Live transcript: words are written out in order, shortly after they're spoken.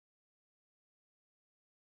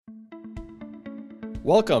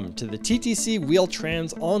Welcome to the TTC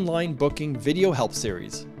Wheel-Trans online booking video help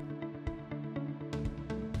series.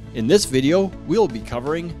 In this video, we'll be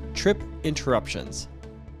covering trip interruptions.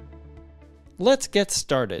 Let's get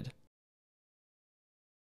started.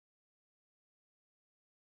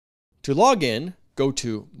 To log in, go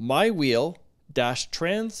to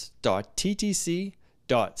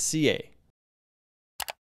mywheel-trans.ttc.ca.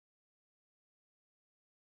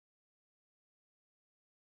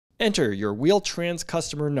 Enter your Wheel-Trans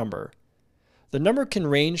customer number. The number can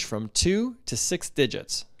range from 2 to 6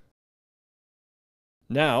 digits.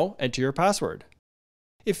 Now enter your password.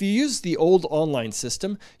 If you use the old online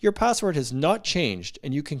system, your password has not changed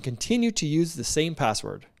and you can continue to use the same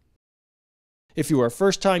password. If you are a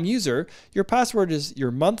first-time user, your password is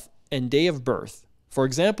your month and day of birth. For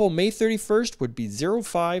example, May 31st would be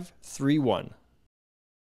 0531.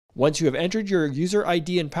 Once you have entered your user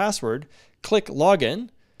ID and password, click Login,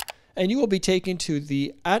 and you will be taken to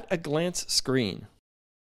the At a Glance screen.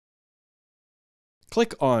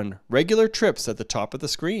 Click on Regular Trips at the top of the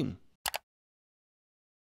screen.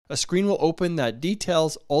 A screen will open that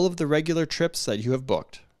details all of the regular trips that you have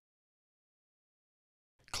booked.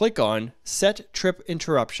 Click on Set Trip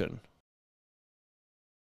Interruption.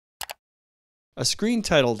 A screen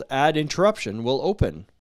titled Add Interruption will open.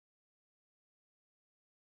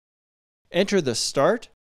 Enter the start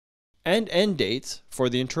and end dates for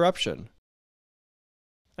the interruption,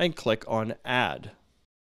 and click on Add.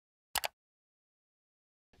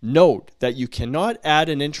 Note that you cannot add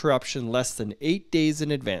an interruption less than 8 days in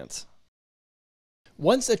advance.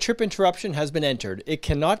 Once a trip interruption has been entered, it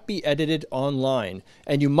cannot be edited online,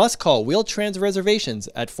 and you must call Wheel-Trans Reservations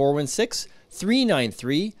at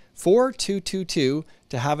 416-393-4222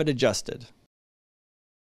 to have it adjusted.